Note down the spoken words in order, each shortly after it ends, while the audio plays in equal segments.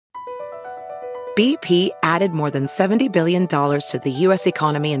BP added more than $70 billion to the U.S.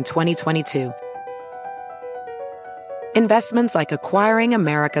 economy in 2022. Investments like acquiring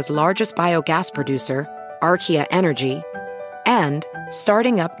America's largest biogas producer, Archaea Energy, and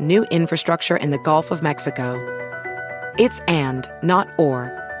starting up new infrastructure in the Gulf of Mexico. It's and, not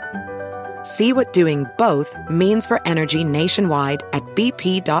or. See what doing both means for energy nationwide at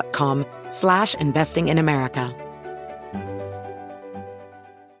bp.com/investing in America.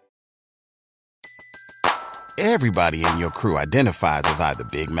 Everybody in your crew identifies as either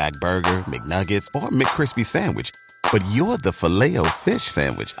Big Mac Burger, McNuggets, or McCrispy Sandwich. But you're the Filet-O-Fish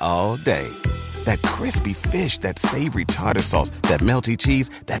Sandwich all day. That crispy fish, that savory tartar sauce, that melty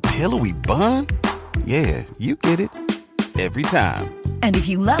cheese, that pillowy bun. Yeah, you get it. Every time. And if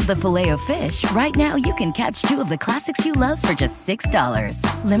you love the Filet-O-Fish, right now you can catch two of the classics you love for just $6.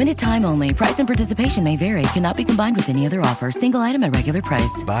 Limited time only. Price and participation may vary. Cannot be combined with any other offer. Single item at regular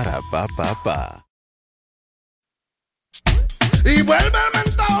price. Ba-da-ba-ba-ba. Y vuelve el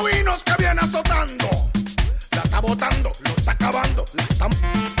mentado Vinos que viene azotando. La está botando, lo está acabando. La está...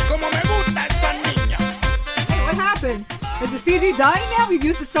 Como me gusta esa niña. Hey, what happened? Is the CD dying now? We've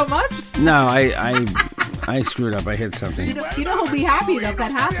used it so much? No, I screwed up. I hit something. You know who'll be happy if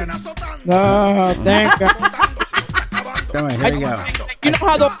that happens. Oh, thank God. Come on, here we go. You know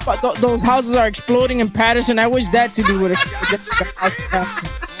how those houses are exploding in Patterson? I wish that CD would have.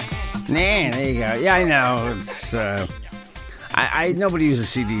 Nah, there you go. Yeah, I know. It's I nobody uses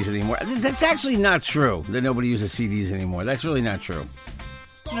CDs anymore. That's actually not true that nobody uses CDs anymore. That's really not true.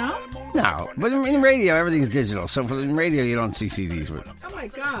 No? No, but in radio, everything's digital. So in radio, you don't see CDs. Oh, my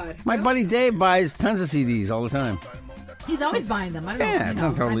God. My buddy Dave buys tons of CDs all the time. He's always buying them. I don't know. Yeah, it's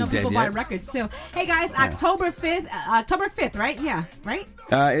not totally I know people dead buy yet. records, too. Hey, guys, October 5th, right? Yeah, right?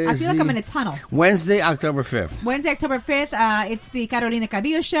 I feel like I'm in a tunnel. Wednesday, October 5th. Wednesday, October 5th, it's the Carolina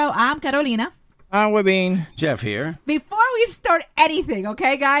Cadillo Show. I'm Carolina. I'm Webin. Jeff here. Before we start anything,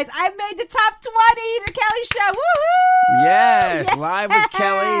 okay, guys, I made the top 20, the Kelly Show. Woohoo! Yes, Yes! live with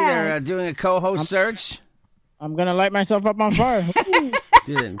Kelly. They're doing a co-host search. I'm going to light myself up on fire.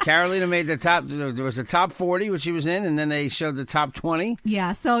 Carolina made the top. There was the top 40, which she was in, and then they showed the top 20.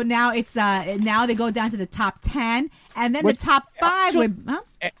 Yeah, so now it's now they go down to the top 10, and then the top 5 with. Huh?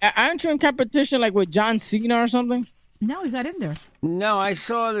 Aren't you in competition like with John Cena or something? No, he's not in there. No, I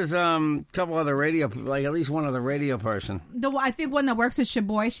saw there's a couple other radio, like at least one other radio person. I think one that works with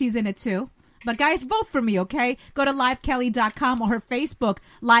Shaboy, she's in it too. But guys, vote for me, okay? Go to livekelly.com or her Facebook,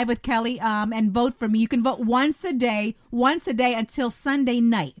 Live with Kelly, and vote for me. You can vote once a day until Sunday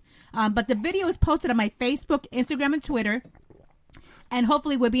night. But the video is posted on my Facebook, Instagram, and Twitter. And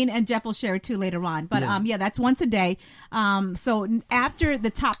hopefully Webin and Jeff will share it too later on. But yeah, that's once a day. So after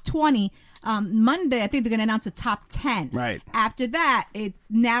the top 20, Monday, I think they're going to announce the top 10. Right. After that, it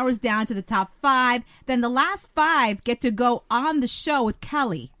narrows down to the top 5. Then the last 5 get to go on the show with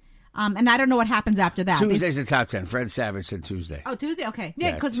Kelly. And I don't know what happens after that. Tuesday's the top 10. Fred Savage said Tuesday. Oh, Tuesday? Okay.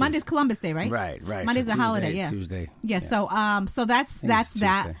 Yeah, because Monday's Columbus Day, right? Right. Monday's so a holiday, yeah. Tuesday. Yeah, so that's that.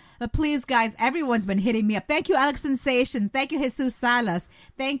 Tuesday. But please, guys, everyone's been hitting me up. Thank you, Alex Sensation. Thank you, Jesus Salas.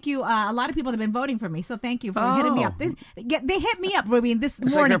 Thank you. A lot of people have been voting for me, so thank you for hitting me up. They hit me up, Ruby, this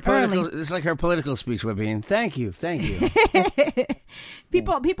morning early. It's like her political speech, Ruby. Thank you.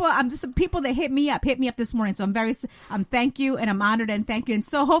 People, people that hit me up this morning. So I'm thank you, and I'm honored, and thank you. And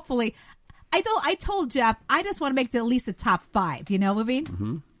so hopefully, I told Jeff, I just want to make it to at least the top 5. You know, Ruby?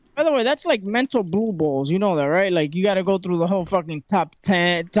 Mm-hmm. By the way, that's like mental blue balls. You know that, right? Like, you got to go through the whole fucking top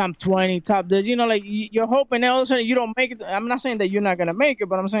 10, top 20, top this. You know, like, you're hoping all of a sudden you don't make it. I'm not saying that you're not going to make it,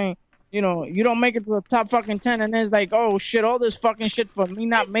 but I'm saying, you know, you don't make it to the top fucking 10, and then it's like, oh, shit, all this fucking shit for me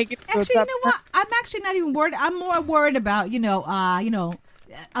not making it to the top 10. Actually, you know what? I'm actually not even worried. I'm more worried about,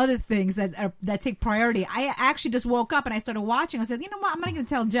 other things that take priority. I actually just woke up and I started watching. I said, you know what? I'm not going to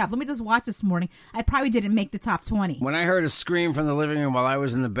tell Jeff. Let me just watch this morning. I probably didn't make the top 20. When I heard a scream from the living room while I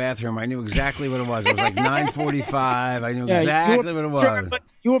was in the bathroom, I knew exactly what it was. It was like 9:45. I knew exactly what it was.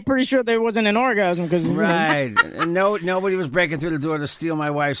 You were pretty sure there wasn't an orgasm because right, and nobody was breaking through the door to steal my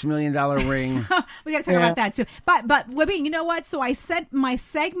wife's $1 million ring. We got to talk about that too. But Webin, you know what? So I sent my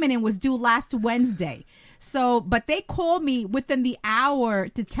segment and was due last Wednesday. So, but they called me within the hour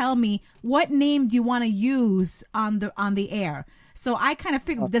to tell me what name do you want to use on the air. So I kind of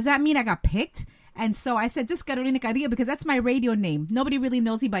figured, does that mean I got picked? And so I said, just Carolina Cadillo, because that's my radio name. Nobody really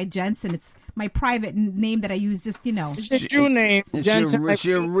knows me by Jensen. It's my private name that I use, just, you know. It's your true name, Jensen. It's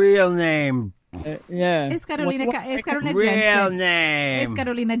your real name. Yeah. It's Carolina Jensen. Real name. It's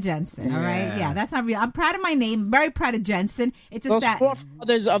Carolina Jensen, all right? Yeah, that's not real. I'm proud of my name. Very proud of Jensen. It's just those that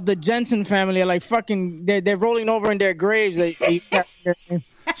forefathers of the Jensen family are like fucking, they're rolling over in their graves.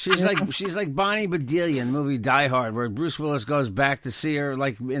 She's like Bonnie Bedelia in the movie Die Hard, where Bruce Willis goes back to see her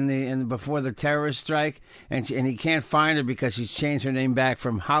like in the before the terrorist strike, and he can't find her because she's changed her name back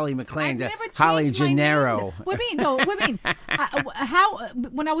from Holly McClane to Holly Gennaro. Women. How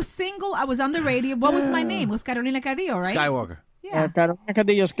when I was single, I was on the radio. What was my name? It was Carolina Cadillo, right? Skywalker. Yeah. Carolina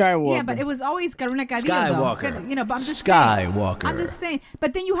Cadillo Skywalker. Yeah, but it was always Carolina Cadillo. Skywalker. Though. But I'm just Skywalker. saying. I'm just saying.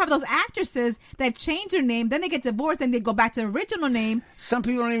 But then you have those actresses that change their name, then they get divorced, and they go back to the original name. Some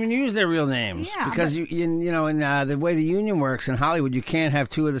people don't even use their real names. Yeah, because in the way the union works in Hollywood, you can't have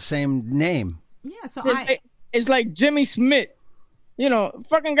two of the same name. Yeah, so it's like Jimmy Smith.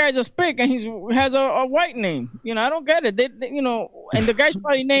 Fucking guy's a spick and he has a white name. I don't get it. They, and the guy's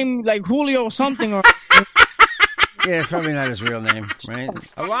probably named like Julio something or. Yeah, it's probably not his real name, right?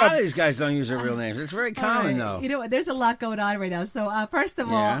 A lot of these guys don't use their real names. It's very common, though. You know what? There's a lot going on right now. So, first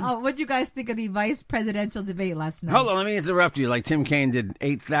of all, what did you guys think of the vice presidential debate last night? Hold on, let me interrupt you. Like Tim Kaine did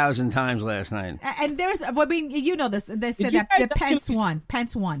 8,000 times last night. And you know this. They said that Pence won.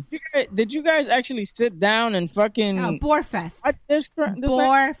 Pence won. Did you guys actually sit down and fucking Bore Fest?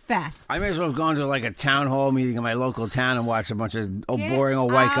 Bore Fest. I may as well have gone to like a town hall meeting in my local town and watch a bunch of boring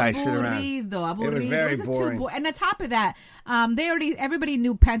old white guys sit around. It was very boring. And on top of that, everybody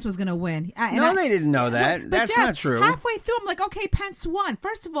knew Pence was going to win. No, they didn't know that. That's Jeff, not true. Halfway through, I'm like, okay, Pence won.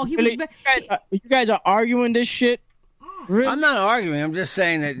 First of all, you guys are arguing this shit. Really? I'm not arguing. I'm just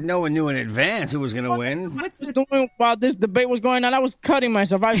saying that no one knew in advance who was going to win. While this debate was going on, I was cutting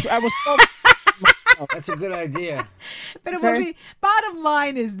myself. I was so. That's a good idea. But bottom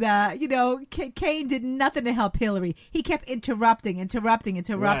line is that, Kaine did nothing to help Hillary. He kept interrupting.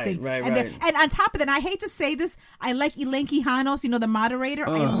 Right. And on top of that, I hate to say this, I like Elaine Quijanos, the moderator.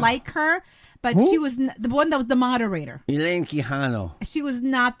 I like her. But she was the one that was the moderator. Elaine Quijano. She was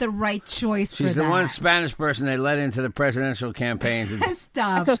not the right choice for that. She's the one Spanish person they led into the presidential campaign.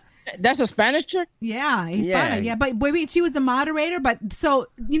 Stop. That's a Spanish chick? Yeah, Hispana, yeah. But wait, she was the moderator. But so,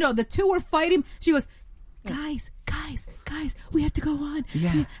 the two were fighting. She goes, guys, we have to go on.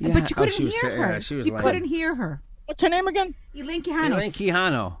 Yeah. But you couldn't hear her. You couldn't hear her. What's her name again? Elaine Quijanos. Elaine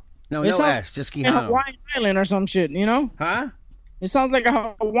Quijano. No S, just Quijano. Hawaiian Island or some shit, Huh? It sounds like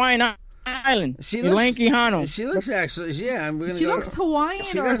a Hawaiian Island. Elaine Quijano. She looks actually, She looks Hawaiian.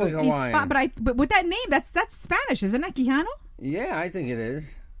 She looks like Hawaiian. But with that name, that's Spanish, isn't that Quijano? Yeah, I think it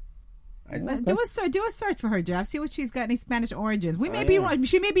is. Do a search for her, Jeff. See what she's got any Spanish origins. We may be wrong.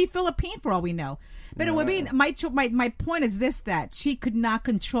 She may be Philippine for all we know. But my point is this: that she could not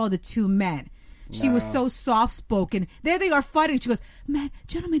control the two men. She was so soft spoken. There they are fighting. She goes, "Man,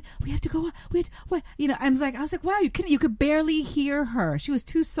 gentlemen, we have to go on. What? I was like, wow, you could barely hear her. She was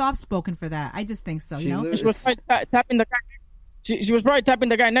too soft spoken for that. I just think so. She was probably tapping the guy. She was probably tapping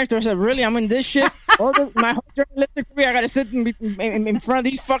the guy next to her. Said, "Really, I'm in this shit. My whole journalistic career, I got to sit in front of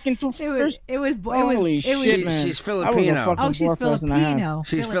these fucking two fuckers." Holy shit, man. She's Filipino. She's Filipino.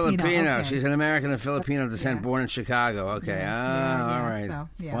 She's Filipino. Okay. She's an American of Filipino descent, born in Chicago. Okay, all right. So,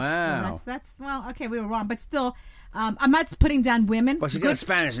 yes. Wow. So that's okay. We were wrong, but still, I'm not putting down women. Well, she's got a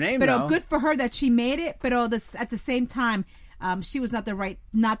Spanish name, but good for her that she made it. But at the same time, she was not the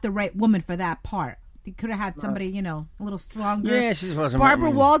right woman for that part. They could have had somebody, a little stronger. Yeah, she's supposed to.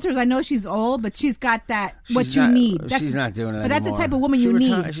 Barbara Walters, I know she's old, but she's got that you need. She's not doing it. But that's the type of woman you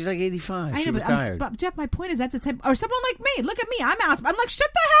need. She's like 85. I know, but Jeff, my point is that's the type, or someone like me. Look at me, I'm like, shut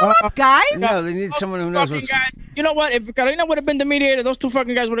the hell up, guys. No, they need someone who knows what's. Guys, you know what? If Carolina would have been the mediator, those two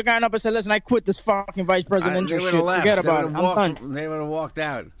fucking guys would have gotten up and said, "Listen, I quit this fucking vice presidential shit. Forget about it. I'm done." They would have walked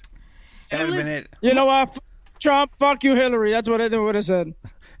out. That would have been it. You know what? Trump, fuck you, Hillary. That's what they would have said.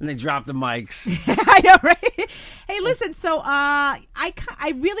 And they dropped the mics. I know, right? Hey, listen. So, I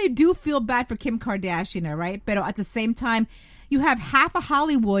really do feel bad for Kim Kardashian, right? But at the same time, you have half of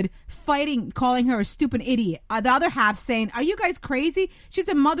Hollywood calling her a stupid idiot. The other half saying, "Are you guys crazy? She's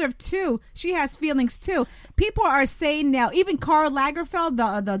a mother of two. She has feelings too." People are saying now, even Karl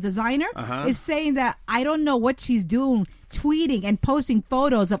Lagerfeld, the designer, is saying that I don't know what she's doing, tweeting and posting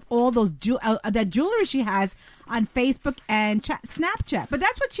photos of all those that jewelry she has on Facebook and Snapchat. But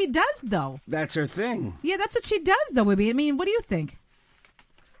that's what she does, though. That's her thing. Yeah, that's what she does, though, Wibby. I mean, what do you think?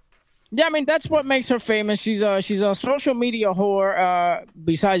 Yeah, I mean, that's what makes her famous. She's a social media whore,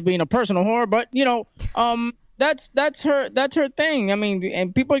 besides being a personal whore. But that's her thing. I mean,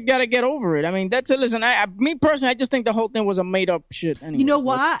 and people got to get over it. I mean, listen. Me personally, I just think the whole thing was a made up shit. Anyway. You know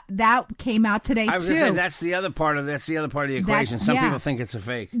what? That came out today too. I was gonna say that's the other part of the equation. Some people think it's a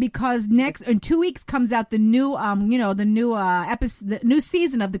fake because next in 2 weeks comes out the new episode, the new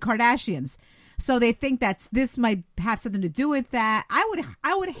season of the Kardashians. So they think that this might have something to do with that.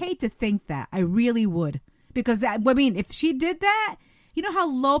 I would hate to think that. I really would, because if she did that, you know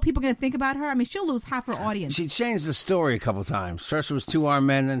how low people are going to think about her? I mean, she'll lose half her audience. She changed the story a couple times. First it was 2 armed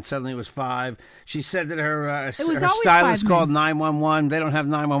men, then suddenly it was 5. She said that her stylist called 911. They don't have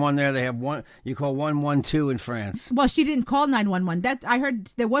 911 there. They have one. You call 112 in France. Well, she didn't call 911. That I heard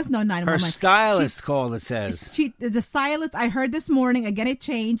there was no 911. Her stylist called. It says the stylist. I heard this morning. Again, it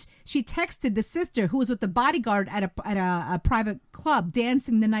changed. She texted the sister who was with the bodyguard at a private club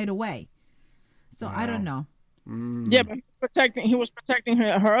dancing the night away. So I don't know. Yeah, but he was protecting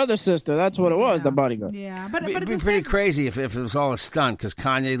her other sister. That's what it was, the bodyguard. Yeah, but it'd be pretty crazy if it was all a stunt, because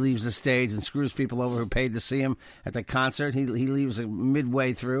Kanye leaves the stage and screws people over who paid to see him at the concert. He leaves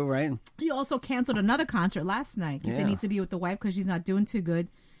midway through, right? He also canceled another concert last night. He said he needs to be with the wife because she's not doing too good.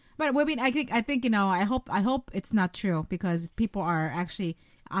 But I mean, I think I hope it's not true, because people are actually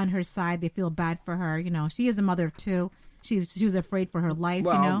on her side. They feel bad for her. She is a mother of 2. She was afraid for her life,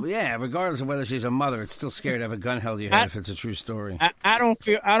 Well, yeah, regardless of whether she's a mother, it's still scary to have a gun held to your head if it's a true story. I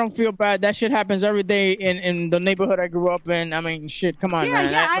don't feel bad. That shit happens every day in the neighborhood I grew up in. I mean, shit, come on,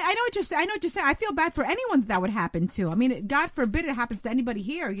 man. Yeah, I know what you're saying. I feel bad for anyone that would happen to. I mean, God forbid it happens to anybody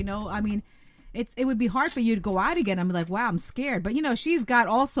here, I mean, it would be hard for you to go out again. I'm like, wow, I'm scared. But, she's got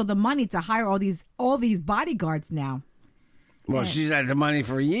also the money to hire all these bodyguards now. Well, she's had the money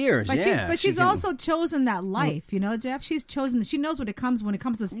for years, but she's also chosen that life, Jeff. She knows what it comes when it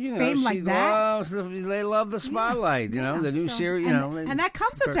comes to fame like that. They love the spotlight, the new series, and that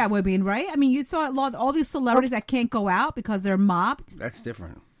comes with that, Wibby, right? I mean, you saw all these celebrities that can't go out because they're mobbed. That's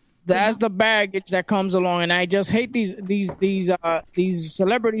different. That's the baggage that comes along, and I just hate these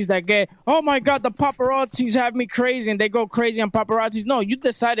celebrities that get, oh my God, the paparazzis have me crazy, and they go crazy on paparazzis. No, you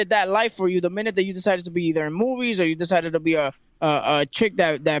decided that life for you the minute that you decided to be either in movies or you decided to be a chick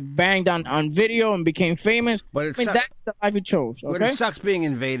that banged on video and became famous. But that's the life you chose. Okay? But it sucks being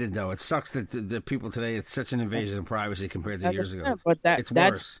invaded, though. It sucks that the people today, it's such an invasion of privacy compared to years ago. But it's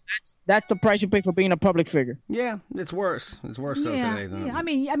worse. That's the price you pay for being a public figure. Yeah, it's worse. It's worse today. Yeah. I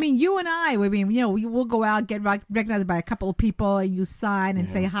mean, you and I, we'll go out, get recognized by a couple of people, and you sign and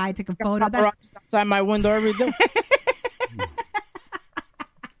say hi, take a photo. That's outside my window every day.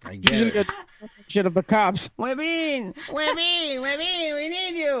 I get usually it. Shit of the cops. Webin, we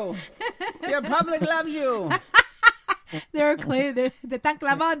need you. Your public loves you. They're están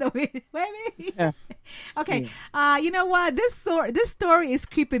clamando. Yeah. Okay, you know what? This story is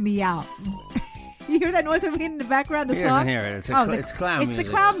creeping me out. You hear that noise in the background? The he song? doesn't hear it. It's clown music. It's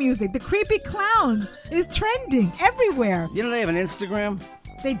the clown music. The creepy clowns is trending everywhere. You know they have an Instagram?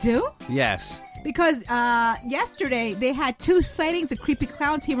 They do? Yes. Because yesterday they had 2 sightings of creepy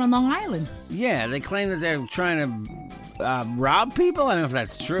clowns here on Long Island. Yeah, they claim that they're trying to rob people. I don't know if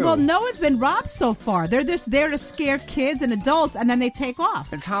that's true. Well, no one's been robbed so far. They're just there to scare kids and adults, and then they take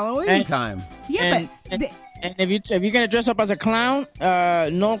off. It's Halloween time. Yeah, and if you're gonna dress up as a clown,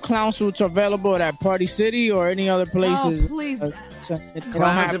 no clown suits are available at Party City or any other places. Oh, please.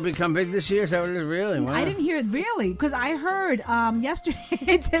 Clowns have become big this year? Is that what it is? Really? Wow. I didn't hear it really, because I heard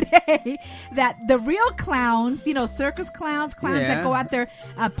today that the real clowns, circus clowns that go out there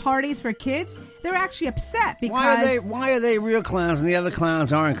parties for kids, they're actually upset because why are they real clowns and the other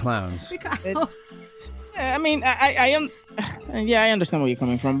clowns aren't clowns? Because, I mean, I am. Yeah, I understand where you're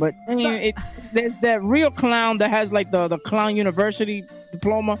coming from, but I mean, there's that real clown that has like the clown university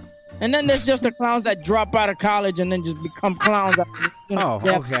diploma, and then there's just the clowns that drop out of college and then just become clowns.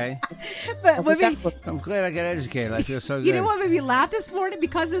 Okay. But I'm glad I got educated. I feel so good. You know what made me laugh this morning?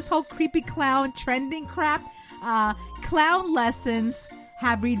 Because this whole creepy clown trending crap, clown lessons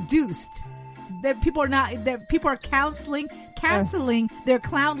have reduced. People are canceling their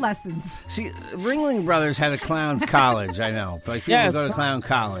clown lessons. See, Ringling Brothers had a clown college, I know. Like people go to clown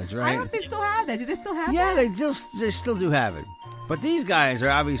college, right? I don't know if they still have that. Do they still have that? Yeah, they still do have it. But these guys are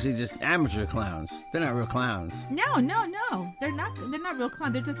obviously just amateur clowns. They're not real clowns. No. They're not real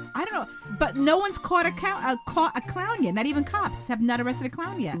clowns. They're just, I don't know. But no one's caught a clown yet. Not even cops have not arrested a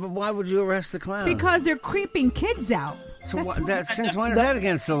clown yet. But why would you arrest the clown? Because they're creeping kids out. So since when is that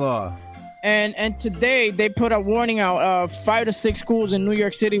against the law? And today they put a warning out. 5 to 6 schools in New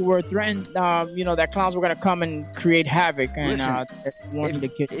York City were threatened. That clowns were going to come and create havoc. And listen, the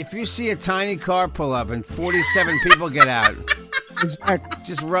kids. If you see a tiny car pull up and 47 people get out,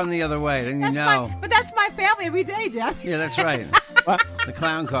 just run the other way. Then you know. But that's my family every day, Jeff. Yeah, that's right. The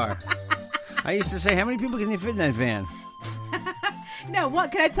clown car. I used to say, how many people can you fit in that van? No,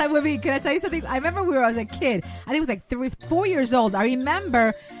 what can I tell you? Can I tell you something? I remember when I was a kid. I think it was like 4 years old. I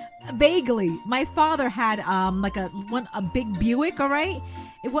remember. Vaguely, my father had a big Buick. All right,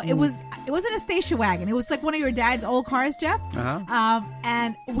 it wasn't a station wagon. It was like one of your dad's old cars, Jeff. Uh-huh.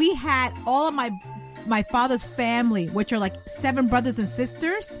 And we had all of my my father's family, which are like 7 brothers and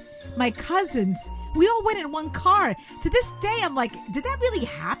sisters, my cousins, we all went in one car. To this day, I'm like, did that really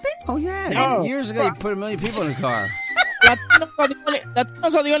happen? Oh, yeah. Years ago, you put 1 million people in the car.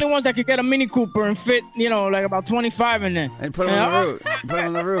 Latinos are the only ones that could get a Mini Cooper and fit, like about 25 in there. And put them on the roof. Put them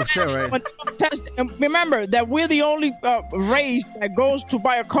on the roof, too, right? And remember that we're the only race that goes to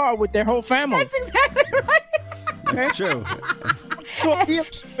buy a car with their whole family. That's exactly right. That's true.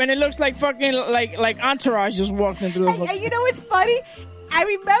 And it looks like fucking like Entourage just walking through. And you know what's funny? I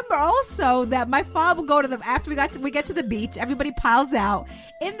remember also that my father would go to after we get to the beach, everybody piles out.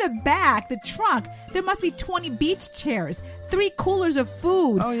 In the back, the trunk, there must be 20 beach chairs, 3 coolers of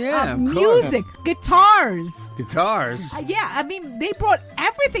food. Oh, yeah. Music, guitars. Guitars? Yeah, I mean, they brought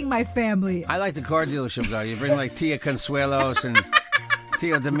everything, my family. I like the car dealership, though. You bring like Tia Consuelos and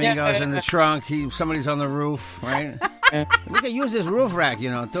Tio Domingos in the trunk. Somebody's on the roof, right? We can use this roof rack,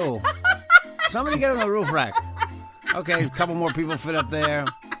 too. Somebody get on the roof rack. Okay, a couple more people fit up there.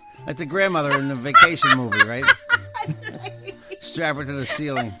 Like the grandmother in the Vacation movie, right? Strap her to the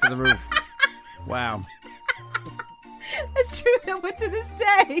ceiling, to the roof. Wow. That's true, but to this day,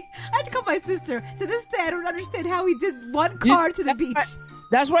 I had to call my sister. To this day, I don't understand how he did one car to the beach.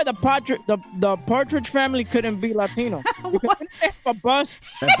 That's why the Partridge family couldn't be Latino. Because they have a bus.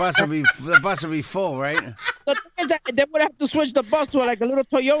 The bus would be full, right? The thing is that they would have to switch the bus to like a little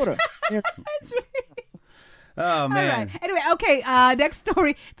Toyota. That's right. Oh, man. All right. Anyway, okay, next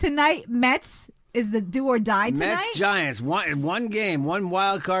story. Tonight, Mets is the do or die tonight. Mets Giants. One game, one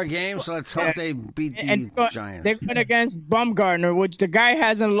wild card game, so let's hope they beat the Giants. They're going against Bumgarner, which the guy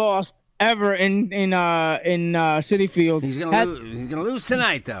hasn't lost ever in Citi Field. He's gonna lose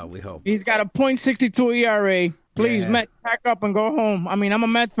tonight, though, we hope. He's got a .62 ERA. Please, Yeah. Mets, pack up and go home. I mean, I'm a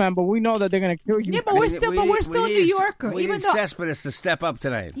Mets fan, but we know that they're going to kill you. Yeah, but we're still a New Yorker. We Even need though, Cespedes to step up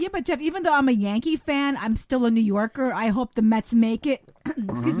tonight. yeah, but Jeff, even though I'm a Yankee fan, I'm still a New Yorker. I hope the Mets make it.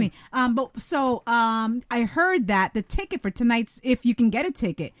 Excuse me. I heard that the ticket for tonight's, if you can get a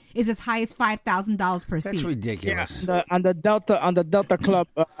ticket, is as high as $5,000 per seat. That's ridiculous. on the Delta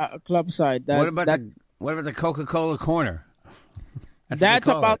club side. What about the Coca-Cola corner? That's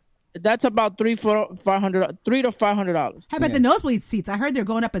about $300 to $500. How about the nosebleed seats? I heard they're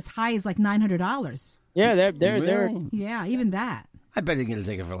going up as high as like $900. Yeah, they're Really? Yeah, even that. I bet you can get a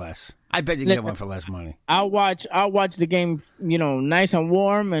ticket for less. I bet you can get one for less money. I'll watch the game, nice and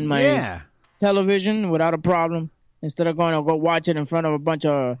warm in my television without a problem, instead of going to go watch it in front of a bunch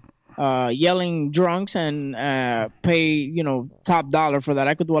of yelling drunks and pay top dollar for that.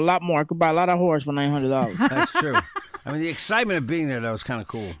 I could do a lot more. I could buy a lot of horse for $900. That's true. I mean, the excitement of being there, though, is kind of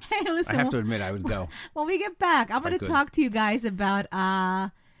cool. Hey, listen. I have to admit, I would go. When we get back, I'm going to talk to you guys about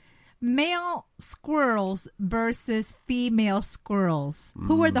male squirrels versus female squirrels.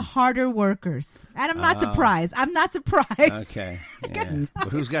 Who are the harder workers? And I'm not surprised. I'm not surprised. Okay. Yeah. But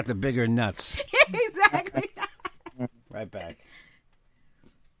who's got the bigger nuts? Exactly. Right back.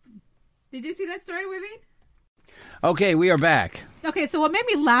 Did you see that story, Wibby? Okay, we are back. Okay, so what made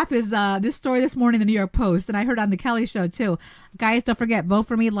me laugh is this story this morning in the New York Post, and I heard on the Kelly Show, too. Guys, don't forget, vote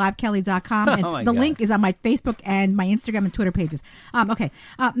for me, livekelly.com. The link is on my Facebook and my Instagram and Twitter pages.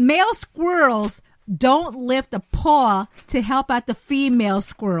 Male squirrels don't lift a paw to help out the female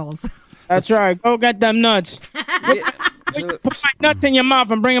squirrels. That's right. Go get them nuts. Put my nuts in your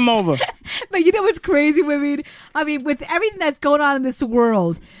mouth and bring them over. But you know what's crazy, women? I mean, with everything that's going on in this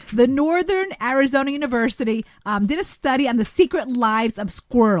world, the Northern Arizona University did a study on the secret lives of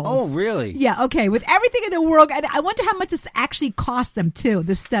squirrels. Oh, really? Yeah, okay. With everything in the world, and I wonder how much this actually cost them, too,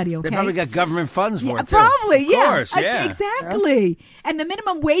 this study, okay? They probably got government funds for it, too. Probably, yeah. Of course, yeah. Exactly. And the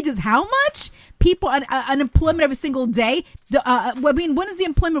minimum wage is how much? People on unemployment every single day. I mean, when does the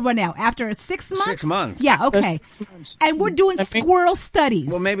employment run out? After 6 months? 6 months. Yeah, okay. And we're doing squirrel studies.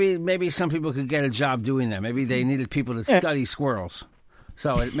 Well, maybe some people could get a job doing that. Maybe they needed people to study squirrels.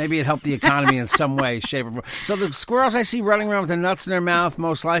 So maybe it helped the economy in some way, shape, or form. So the squirrels I see running around with the nuts in their mouth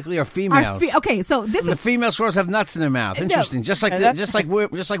most likely are females. Okay, so the female squirrels have nuts in their mouth. Interesting, no. just like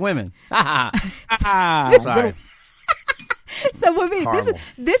women. Sorry. So, women,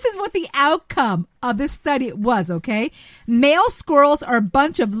 this is what the outcome of this study was, okay? Male squirrels are a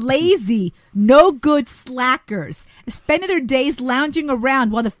bunch of lazy, no-good slackers, spending their days lounging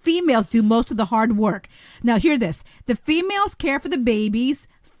around while the females do most of the hard work. Now, hear this. The females care for the babies,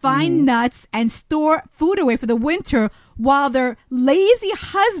 find nuts, and store food away for the winter, while their lazy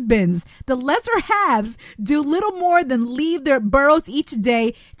husbands, the lesser halves, do little more than leave their burrows each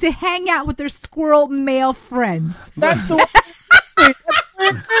day to hang out with their squirrel male friends.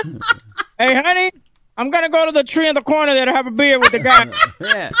 Hey, honey, I'm gonna go to the tree in the corner there to have a beer with the guy.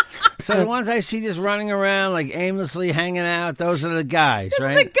 Yeah. So the ones I see just running around, like aimlessly hanging out, those are the guys,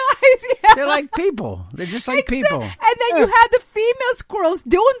 right? The guys, yeah. They're like people. They're just like people. And then you have the female squirrels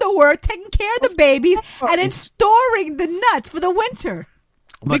doing the work, taking care of the babies, and then storing the nuts for the winter.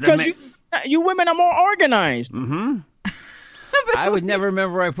 But Because you women are more organized. I would never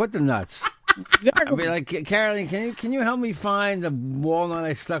remember where I put the nuts. I'd Exactly. be like, Caroline, can you help me find the walnut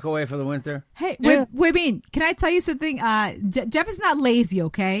I stuck away for the winter? Hey, Yeah. Wibin, can I tell you something? Jeff is not lazy,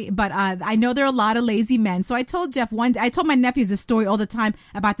 okay? But I know there are a lot of lazy men. So I told Jeff I told my nephews this story all the time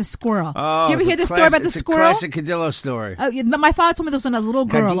about the squirrel. Oh, Do you ever it's hear a the story about the it's squirrel? A classic Cadillo story. Yeah, but my father told me this was a little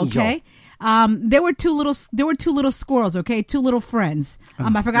girl, Cadillo. okay? There were two little squirrels, okay? Two little friends.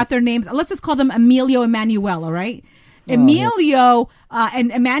 I forgot their names. Let's just call them Emilio and Manuel, all right? Emilio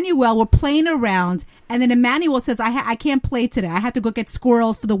and Emmanuel were playing around, and then Emmanuel says, I can't play today. I have to go get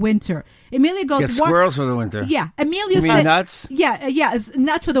squirrels for the winter. Emilio goes, Get squirrels for the winter. Yeah. Emilio You mean said, nuts? Yeah, it's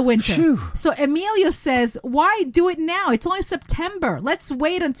nuts for the winter. Phew. So Emilio says, why do it now? It's only September. Let's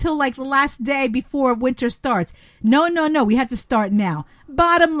wait until like the last day before winter starts. No. We have to start now.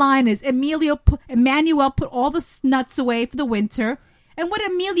 Bottom line is Emmanuel put all the nuts away for the winter. And what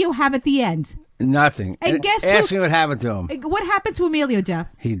did Emilio have at the end? Nothing. And guess Ask who- me what happened to him. What happened to Emilio, Jeff?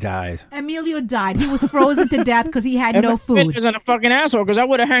 He died. Emilio died. He was frozen to death because he had no food. Isn't a fucking asshole because I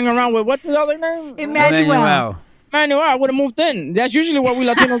would have hung around with what's his other name? Emmanuel. Manuel. I would have moved in. That's usually what we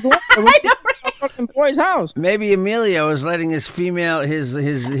Latinos do. I know, right? Fucking boy's house. Maybe Emilio is letting his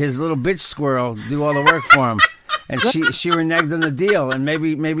little bitch squirrel do all the work for him. And she reneged on the deal, and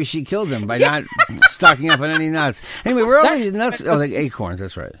maybe she killed him by not stocking up on any nuts. Anyway, we're only nuts. Oh, like acorns.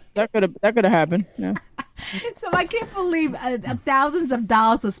 That's right. That could have happened. Yeah. So I can't believe thousands of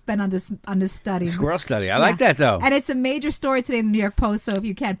dollars was spent on this study. Squirrel study. I like that though. And it's a major story today in the New York Post. So if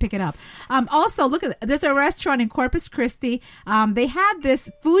you can't pick it up, also look at there's a restaurant in Corpus Christi. They have this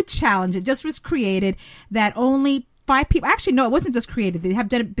food challenge. It just was created that only 5 people. Actually, no, it wasn't just created. They have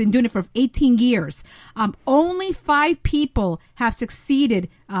been doing it for 18 years. Only 5 people have succeeded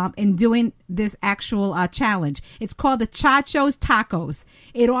in doing this actual challenge. It's called the Chacho's Tacos.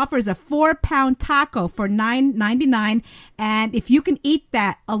 It offers a 4-pound taco for $9.99, and if you can eat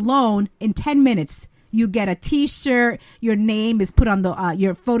that alone in 10 minutes, you get a T-shirt. Your name is put on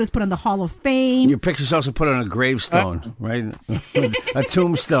your photos put on the Hall of Fame. Your picture's also put on a gravestone, right? A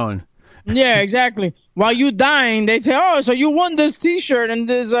tombstone. Yeah, exactly. While you dying, they say, "Oh, so you won this T-shirt and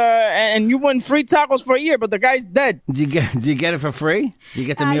this, and you won free tacos for a year, but the guy's dead." Do you get it for free? Do you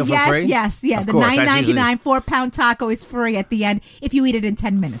get the meal for free? Yes. Of The course, that's $9.99 usually- 4-pound taco is free at the end if you eat it in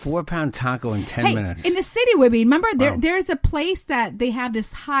 10 minutes. 4-pound taco in 10 minutes. In the city, Wibby, remember Wow. there's a place that they have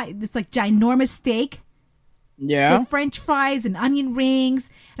this like ginormous steak Yeah. with French fries and onion rings,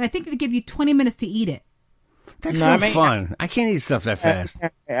 and I think they give you 20 minutes to eat it. That's No, so I mean- fun. I can't eat stuff that fast.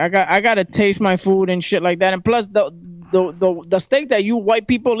 I got to taste my food and shit like that. And plus, the steak that you white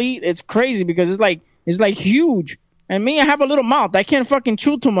people eat, it's crazy because it's like huge. And me, I have a little mouth. I can't fucking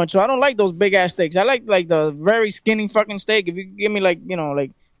chew too much, so I don't like those big ass steaks. I like the very skinny fucking steak. If you give me like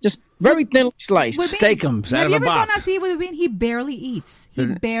just very thinly sliced. Wibby, Steakums out have of you a ever gone box. out to eat with Wibby? He barely eats. He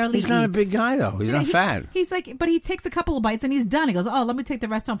barely He's eats. not a big guy, though. He's not fat. He's like, but he takes a couple of bites and he's done. He goes, "Oh, let me take the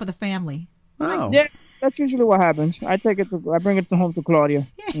rest home for the family." Oh. Yeah, that's usually what happens. I bring it home to Claudia.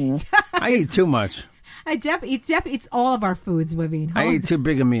 I eat too much. Jeff eats all of our foods, Wibby. I eat too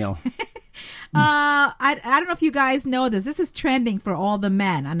big a meal. I don't know if you guys know this. This is trending for all the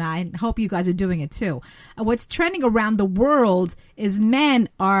men, and I hope you guys are doing it too. What's trending around the world is men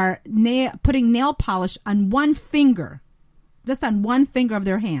are putting nail polish on one finger, just on one finger of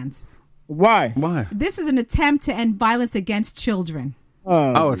their hand. Why? Why? This is an attempt to end violence against children.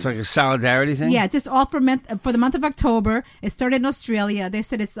 Oh, it's like a solidarity thing? Yeah, just all for the month of October. It started in Australia. They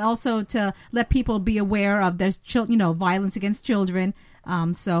said it's also to let people be aware of there's violence against children.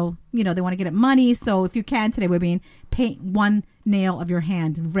 So they want to get at money. So if you can today, paint one nail of your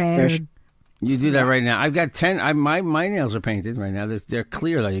hand red. You do that right now. I've got 10. My nails are painted right now. They're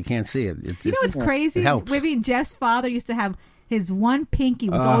clear though. You can't see it. What's crazy? It helps. Jeff's father used to have his one pinky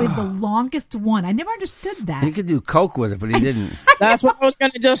was always the longest one. I never understood that. He could do coke with it, but he didn't. That's what I was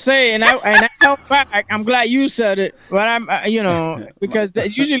gonna just say, and I felt back. I'm glad you said it, but I'm because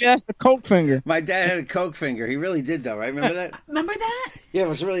usually that's the coke finger. My dad had a coke finger. He really did, though, right? Remember that? Remember that? Yeah, it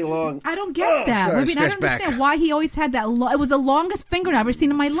was really long. I don't get that. Sorry, I don't stretch understand back. why he always had that. It was the longest fingernail I've ever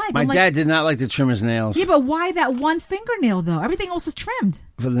seen in my life. My dad did not like to trim his nails. Yeah, but why that one fingernail though? Everything else is trimmed.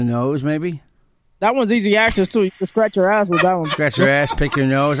 For the nose, maybe? That one's easy access too. You can scratch your ass with that one. Scratch your ass, pick your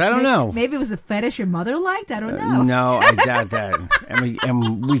nose. I don't know. Maybe it was a fetish your mother liked. I don't know. No, I doubt that.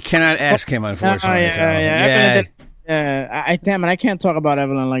 And we cannot ask him, unfortunately. Damn it, I can't talk about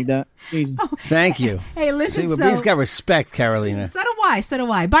Evelyn like that. Easy. Thank you. Hey, listen, See, he's got respect, Carolina. So do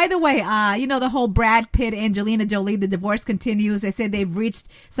I. By the way, the whole Brad Pitt, Angelina Jolie, the divorce continues. They said they've reached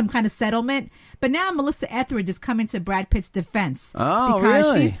some kind of settlement. But now Melissa Etheridge is coming to Brad Pitt's defense. Oh,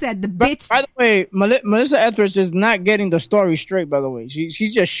 because really? she said the bitch... By the way, Melissa Etheridge is not getting the story straight, by the way.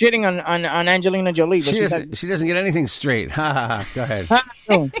 She's just shitting on Angelina Jolie. But she doesn't get anything straight. Ha, ha, ha. Go ahead.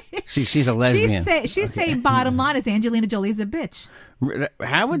 She's a lesbian. She's saying bottom line is Angelina Jolie's a bitch.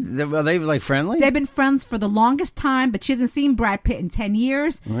 Are they like friendly? They've been friends for the longest time, but she hasn't seen Brad Pitt in 10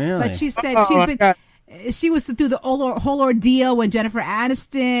 years. Really? But she said she was through the whole ordeal with Jennifer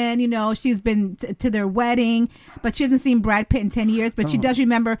Aniston. She's been to their wedding, but she hasn't seen Brad Pitt in 10 years. But she does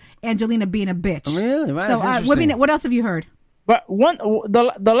remember Angelina being a bitch. Really? Wow, So, what else have you heard? But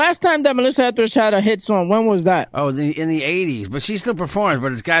the last time that Melissa Etheridge had a hit song, when was that? Oh, in the 80s. But she still performs,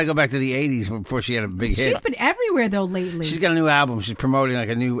 but it's got to go back to the 80s before she had a big hit. She's been everywhere, though, lately. She's got a new album. She's promoting like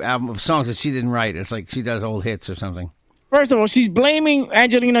a new album of songs that she didn't write. It's like she does old hits or something. First of all, she's blaming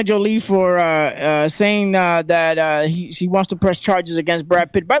Angelina Jolie for saying that she wants to press charges against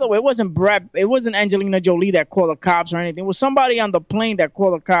Brad Pitt. By the way, it wasn't Angelina Jolie that called the cops or anything. It was somebody on the plane that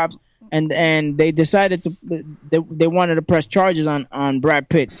called the cops. And they decided they wanted to press charges on Brad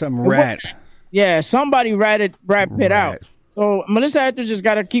Pitt. Some rat. Yeah, somebody ratted Brad Pitt out. So Melissa Etheridge just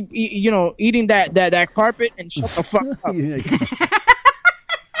got to keep eating that carpet and shut the fuck up.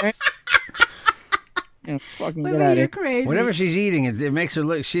 Right? Yeah, fucking get out of you're here. crazy. Whatever she's eating, it makes her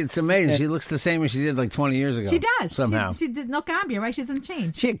look. It's amazing. Yeah. She looks the same as she did like 20 years ago. She does somehow. She did no cambio, right? She doesn't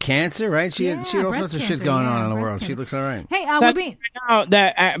change. She had cancer, right? She had all sorts of shit going on in the world. Cancer. She looks all right. Hey, now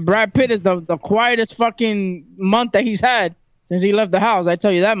that Brad Pitt is the quietest fucking month that he's had since he left the house. I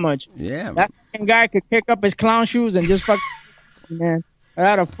tell you that much. Yeah, that fucking guy could kick up his clown shoes and just fucking man. I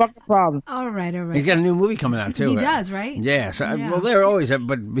had a fucking problem. All right. He's got a new movie coming out too. He does, right? Yeah. So, well, they're always,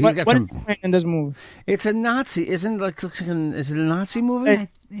 but he's got what some. What is in this movie? It's a Nazi, isn't it? Is it a Nazi movie?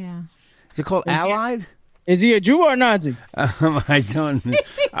 Yeah. Is it called Allied? Is he a Jew or a Nazi? I don't know.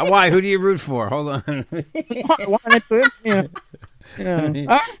 Why? Who do you root for? Hold on. Yeah.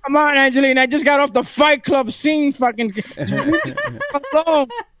 Oh, come on, Angelina. I just got off the Fight Club scene. Fucking. Alone.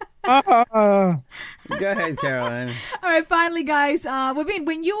 Go ahead, Caroline. All right, finally, guys.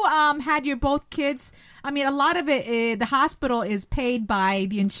 When you had your both kids, I mean, a lot of it, the hospital is paid by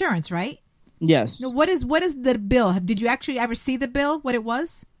the insurance, right? Yes. What is the bill? Did you actually ever see the bill? What it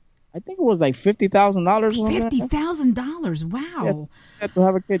was? I think it was like $50,000. $50,000. Wow. Yes, that's to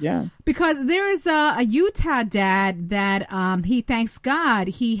have a kid, yeah. Because there is a Utah dad that he thanks God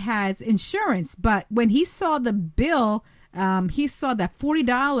he has insurance, but when he saw the bill. He saw that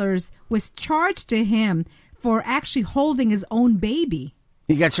 $40 was charged to him for actually holding his own baby.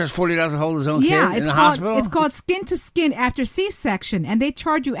 He got charged $40 to hold his own kid in the hospital? It's called skin to skin after C-section, and they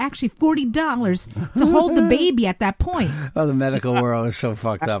charge you actually $40 to hold the baby at that point. Oh, the medical world is so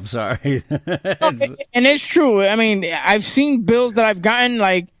fucked up. Sorry. And it's true. I mean, I've seen bills that I've gotten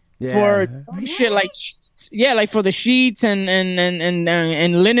for shit like for the sheets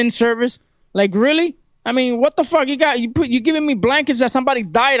and linen service. Like, really? I mean, what the fuck? You giving me blankets that somebody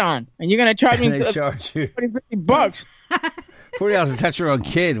died on, and you're gonna charge me $50. $40 to touch your own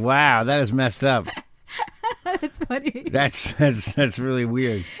kid. Wow, that is messed up. That's funny. That's really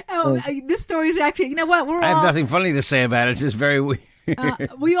weird. This story is actually. You know what? I have nothing funny to say about it. It's just very weird.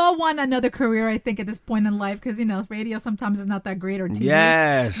 We all want another career, I think, at this point in life because, radio sometimes is not that great or TV.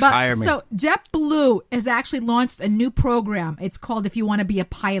 Yes, hire me. So JetBlue has actually launched a new program. It's called If You Want to Be a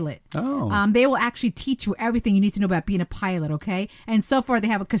Pilot. Oh. They will actually teach you everything you need to know about being a pilot, okay? And so far, they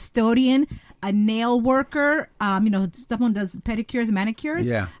have a custodian, a nail worker, someone does pedicures and manicures.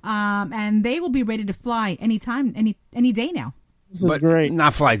 Yeah. And they will be ready to fly anytime, any day now. This is great.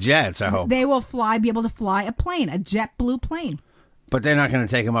 Not fly jets, I hope. They will be able to fly a plane, a JetBlue plane. But they're not going to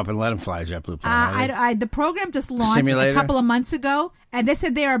take him up and let him fly a JetBlue plane. The program just launched a couple of months ago, and they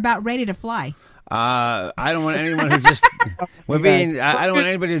said they are about ready to fly. I don't want anyone who just I don't want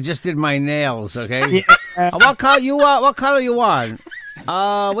anybody who just did my nails. Okay. What color you want? What color you want?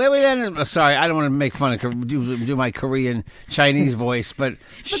 Where we then? Sorry, I don't want to make fun of do my Korean Chinese voice, but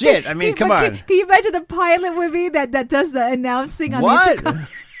shit. I mean, come on. Can you imagine the pilot with me that does the announcing on what? the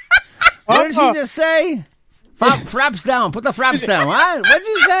What did she just say? Flaps down. Put the flaps down. What? What did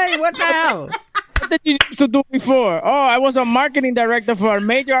you say? What the hell? What did you used to do before? Oh, I was a marketing director for a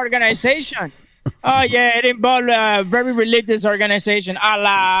major organization. Oh, yeah, it involved a very religious organization.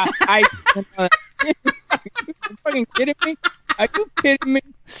 Allah. fucking kidding me? Are you kidding me?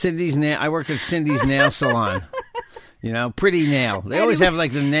 Cindy's nail. I worked at Cindy's nail salon. You know, pretty nail. They always have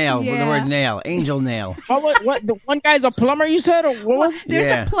like the nail, with the word nail, angel nail. What? The one guy's a plumber, you said? Or what was it?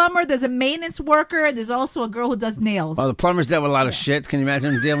 There's a plumber, there's a maintenance worker, there's also a girl who does nails. Oh, the plumber's dealt with a lot of shit. Can you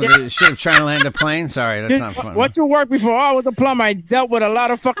imagine dealing with the shit of trying to land a plane? Sorry, that's not fun. What you work before? I was a plumber. I dealt with a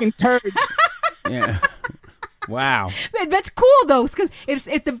lot of fucking turds. Yeah. Wow. That's cool though, because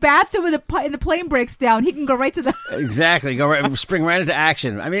if the bathroom in the plane breaks down, he can go right to the exactly spring right into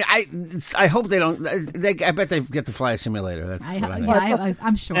action. I mean, I hope they don't. I bet they get to fly a simulator. That's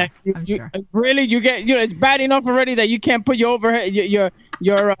I'm sure. I'm sure. Really, you get it's bad enough already that you can't put your overhead, your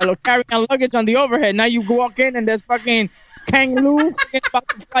carry-on luggage on the overhead. Now you walk in and there's fucking kangaroo about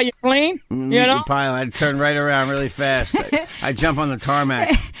to fly your plane. You know, pilot. I'd turn right around really fast. I jump on the tarmac.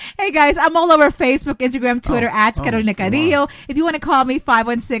 Hey guys, I'm all over Facebook, Instagram, Twitter at Carolina Cadillo. If you want to call me,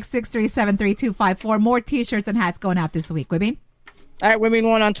 516-637-3254. More T-shirts and hats going out this week. Wibin? At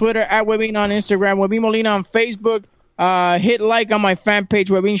Wibin1 on Twitter, at Wibin on Instagram, Wibin Molina on Facebook. Hit like on my fan page,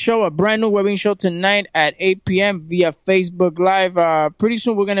 Webin Show, a brand new Webin Show tonight at 8 p.m. via Facebook Live. Pretty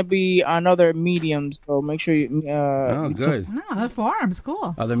soon we're going to be on other mediums, so make sure you... good. The forums,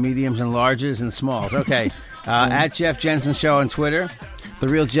 cool. Other mediums and larges and smalls. Okay. At Jeff Jensen Show on Twitter. The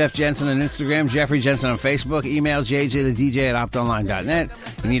Real Jeff Jensen on Instagram. Jeffrey Jensen on Facebook. Email jjthedj@optonline.net.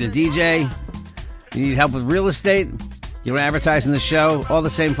 You need a DJ? You need help with real estate? You want to advertise in the show? All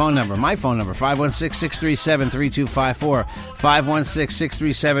the same phone number. My phone number, 516-637-3254.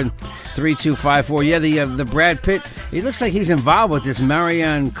 516-637-3254. Yeah, the Brad Pitt, it looks like he's involved with this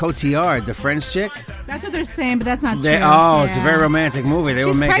Marion Cotillard, the French chick. That's what they're saying, but that's not true. It's a very romantic movie.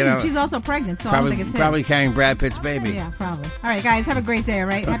 She's pregnant. She's also pregnant, so I don't think it's his. Probably carrying Brad Pitt's baby. Yeah, probably. All right, guys, have a great day, all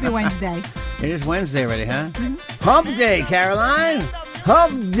right? Happy Wednesday. It is Wednesday already, huh? Mm-hmm. Hump Day, Caroline.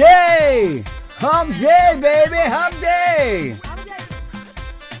 Hump Day. Hump Day, baby! Hump Day!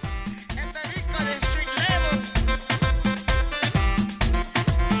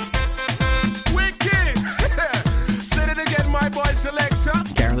 Wicked! Say it again, my boy selector.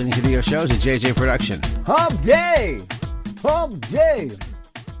 Carolina Cadillo Shows at JJ Production. Hump Day! Hump Day!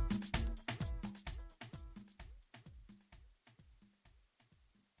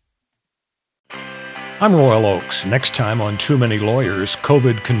 I'm Royal Oakes. Next time on Too Many Lawyers,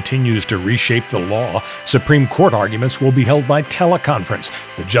 COVID continues to reshape the law. Supreme Court arguments will be held by teleconference.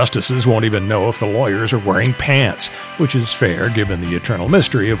 The justices won't even know if the lawyers are wearing pants, which is fair given the eternal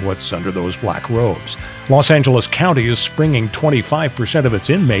mystery of what's under those black robes. Los Angeles County is springing 25% of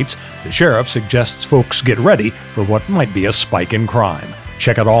its inmates. The sheriff suggests folks get ready for what might be a spike in crime.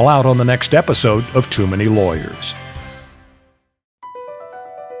 Check it all out on the next episode of Too Many Lawyers.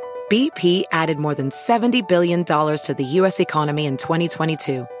 BP added more than $70 billion to the U.S. economy in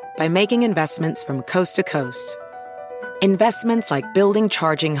 2022 by making investments from coast to coast. Investments like building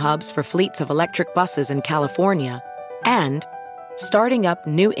charging hubs for fleets of electric buses in California and starting up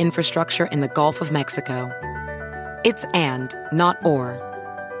new infrastructure in the Gulf of Mexico. It's and, not or.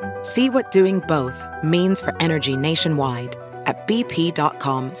 See what doing both means for energy nationwide at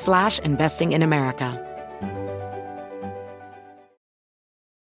bp.com/investing in America.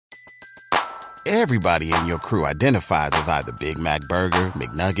 Everybody in your crew identifies as either Big Mac Burger,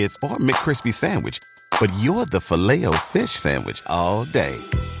 McNuggets, or McCrispy Sandwich. But you're the Filet-O-Fish Sandwich all day.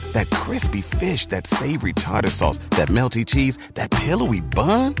 That crispy fish, that savory tartar sauce, that melty cheese, that pillowy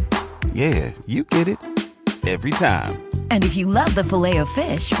bun. Yeah, you get it. Every time. And if you love the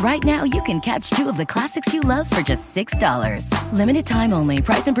Filet-O-Fish, right now you can catch two of the classics you love for just $6. Limited time only.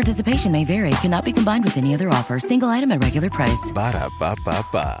 Price and participation may vary. Cannot be combined with any other offer. Single item at regular price.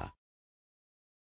 Ba-da-ba-ba-ba.